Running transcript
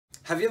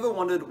Have you ever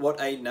wondered what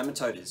a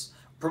nematode is?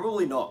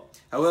 Probably not.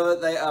 However,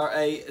 they are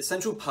an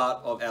essential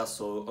part of our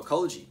soil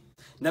ecology.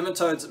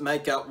 Nematodes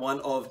make up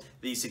one of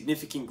the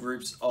significant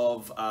groups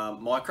of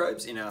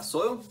microbes in our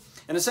soil,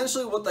 and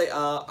essentially what they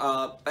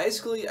are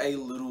basically a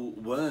little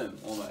worm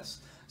almost.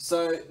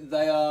 So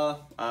they are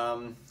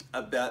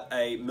about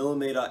a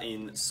millimeter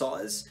in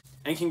size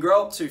and can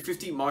grow up to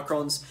 50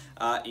 microns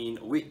in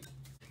width.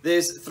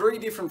 There's three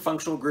different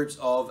functional groups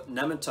of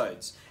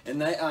nematodes, and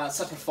they are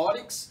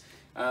saprophytics,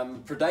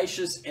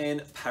 predaceous,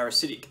 and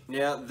parasitic.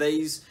 Now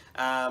these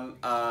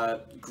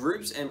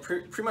groups and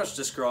pretty much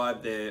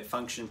describe their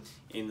function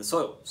in the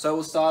soil. So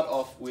we'll start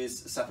off with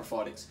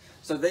saprophytics.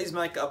 So these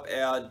make up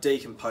our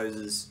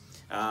decomposers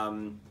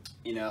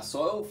in our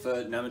soil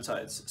for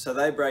nematodes. So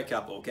they break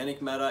up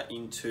organic matter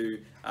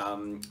into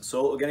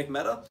soil organic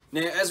matter.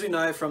 Now, as we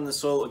know from the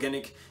soil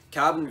organic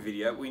carbon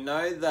video, we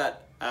know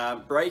that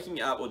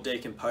breaking up or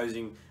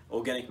decomposing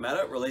organic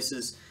matter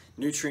releases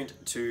nutrient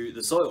to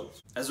the soil.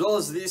 As well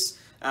as this,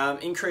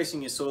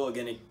 increasing your soil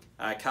organic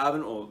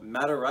carbon or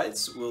matter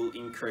rates will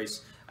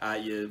increase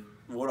your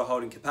water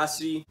holding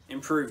capacity,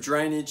 improve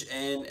drainage,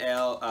 and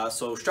our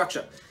soil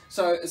structure.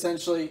 So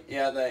essentially,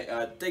 yeah,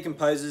 they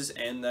decomposes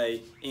and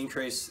they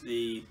increase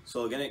the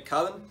soil organic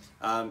carbon,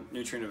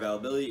 nutrient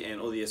availability,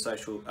 and all the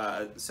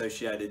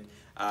associated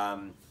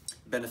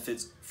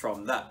benefits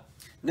from that.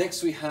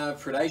 Next, we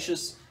have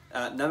predaceous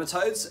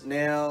nematodes.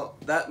 Now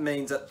that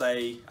means that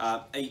they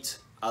eat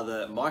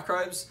other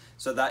microbes.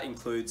 So that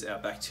includes our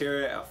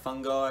bacteria, our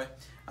fungi,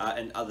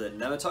 and other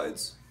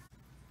nematodes.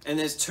 And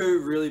there's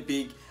two really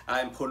big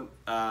important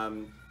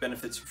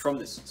benefits from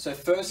this. So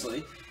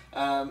firstly,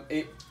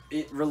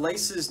 it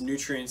releases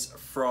nutrients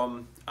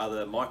from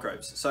other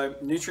microbes. So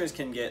nutrients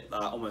can get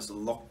almost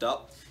locked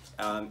up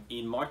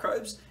in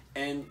microbes,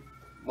 and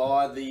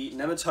by the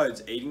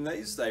nematodes eating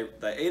these, they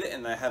eat it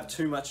and they have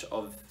too much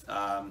of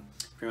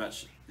pretty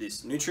much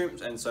this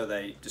nutrient, and so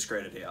they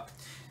discard it out.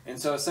 And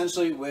so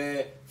essentially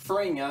we're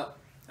freeing up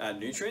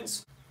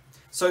nutrients.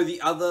 So the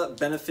other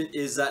benefit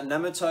is that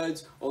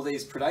nematodes, or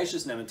these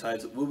predaceous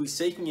nematodes, will be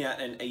seeking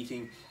out and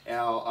eating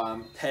our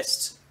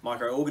pest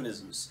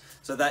microorganisms.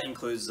 So that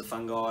includes the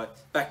fungi,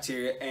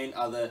 bacteria, and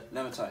other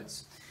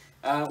nematodes,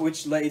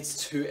 which leads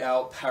to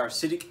our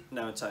parasitic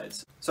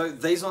nematodes. So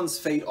these ones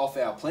feed off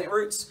our plant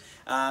roots,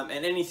 and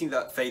anything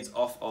that feeds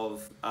off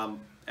of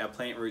our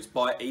plant roots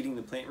by eating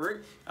the plant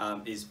root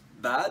is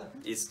bad.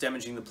 It's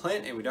damaging the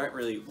plant, and we don't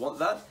really want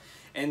that.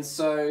 And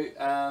so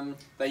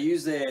they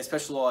use their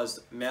specialized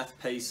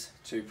mouthpiece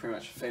to pretty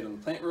much feed on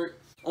the plant root,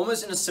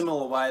 almost in a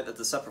similar way that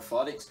the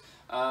saprophytics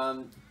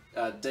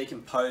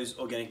decompose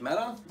organic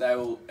matter. They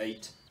will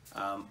eat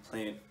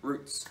plant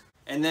roots.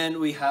 And then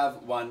we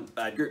have one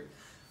bad group.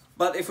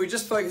 But if we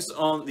just focus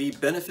on the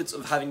benefits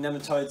of having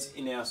nematodes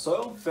in our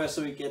soil,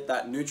 firstly we get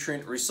that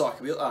nutrient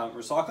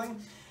recycling.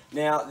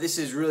 Now this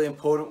is really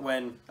important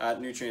when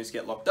nutrients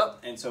get locked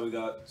up, and so we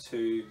got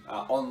to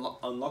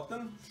unlock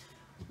them.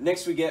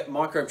 Next we get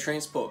microbe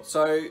transport.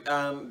 So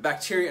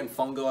bacteria and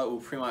fungi will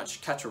pretty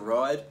much catch a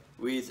ride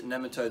with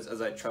nematodes as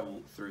they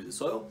travel through the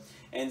soil.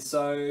 And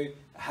so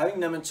having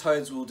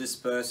nematodes will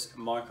disperse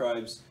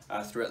microbes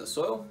throughout the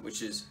soil,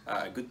 which is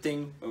a good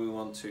thing when we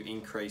want to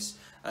increase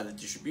the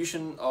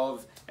distribution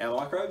of our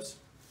microbes.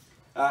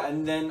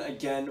 And then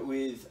again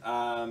with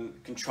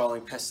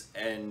controlling pests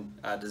and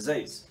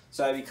disease.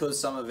 So because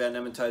some of our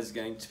nematodes are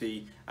going to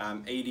be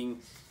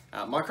eating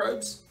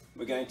microbes,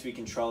 we're going to be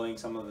controlling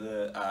some of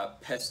the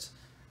pest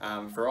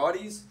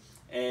varieties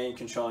and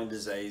controlling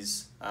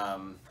disease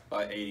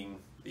by eating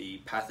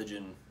the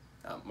pathogen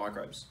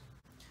microbes.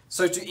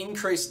 So to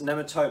increase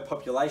nematode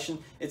population,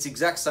 it's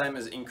exact same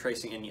as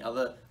increasing any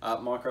other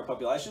microbe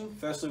population.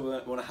 Firstly, we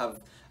want to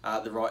have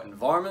the right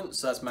environment,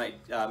 so that's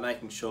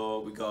making sure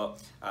we got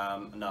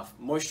enough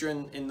moisture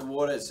in the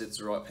water, so it's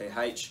the right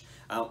pH.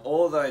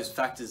 All those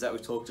factors that we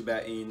talked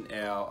about in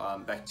our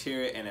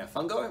bacteria and our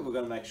fungi, we're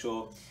going to make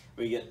sure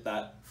we get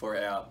that for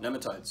our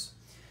nematodes.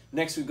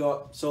 Next we've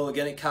got soil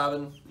organic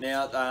carbon.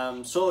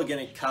 Now soil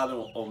organic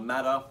carbon or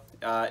matter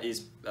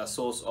is a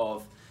source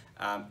of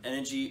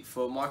energy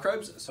for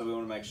microbes, so we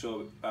want to make sure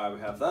we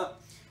have that.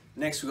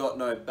 Next we don't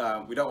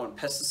want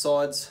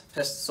pesticides.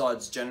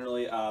 Pesticides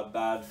generally are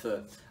bad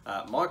for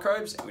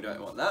microbes, and we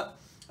don't want that.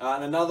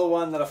 And another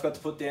one that I forgot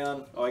to put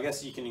down, or I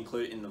guess you can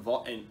include in the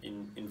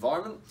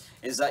environment,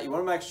 is that you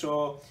want to make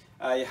sure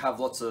you have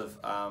lots of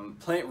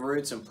plant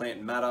roots and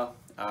plant matter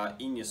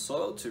in your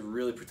soil to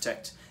really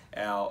protect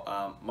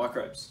our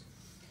microbes.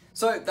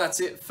 So that's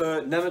it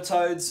for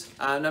nematodes.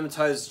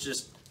 Nematodes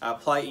just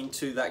play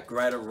into that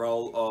greater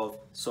role of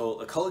soil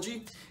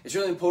ecology. It's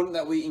really important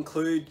that we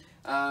include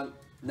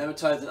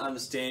nematodes and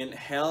understand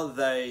how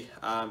they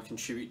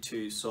contribute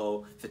to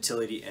soil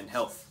fertility and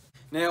health.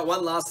 Now,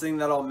 one last thing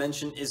that I'll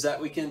mention is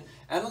that we can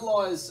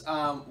analyze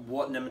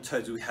what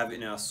nematodes we have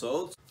in our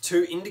soil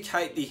to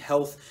indicate the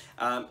health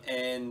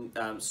and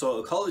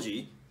soil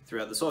ecology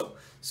throughout the soil.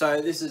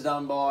 So this is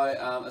done by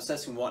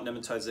assessing what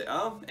nematodes there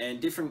are,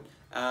 and different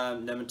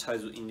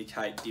nematodes will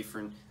indicate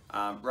different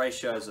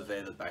ratios of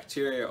either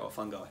bacteria or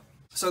fungi.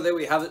 So there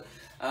we have it.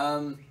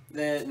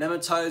 The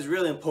nematodes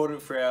really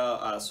important for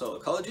our soil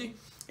ecology.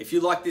 If you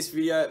like this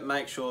video,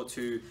 make sure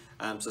to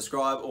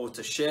subscribe or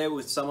to share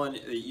with someone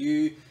that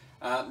you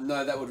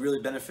know that would really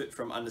benefit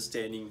from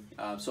understanding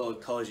soil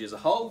ecology as a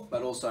whole,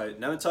 but also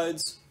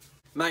nematodes.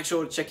 Make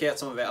sure to check out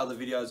some of our other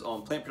videos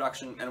on plant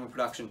production, animal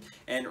production,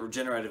 and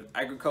regenerative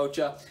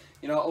agriculture.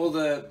 You know, all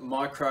the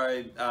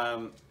micro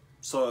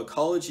soil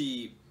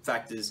ecology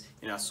factors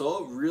in our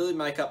soil really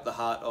make up the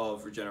heart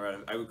of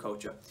regenerative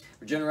agriculture.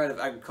 Regenerative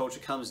agriculture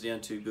comes down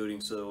to building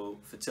soil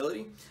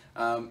fertility,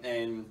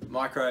 and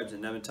microbes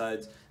and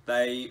nematodes,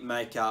 they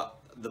make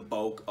up the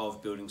bulk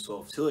of building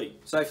soil fertility.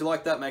 So if you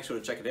like that, make sure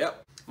to check it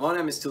out. My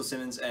name is Till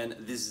Simmons, and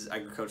this is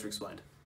Agriculture Explained.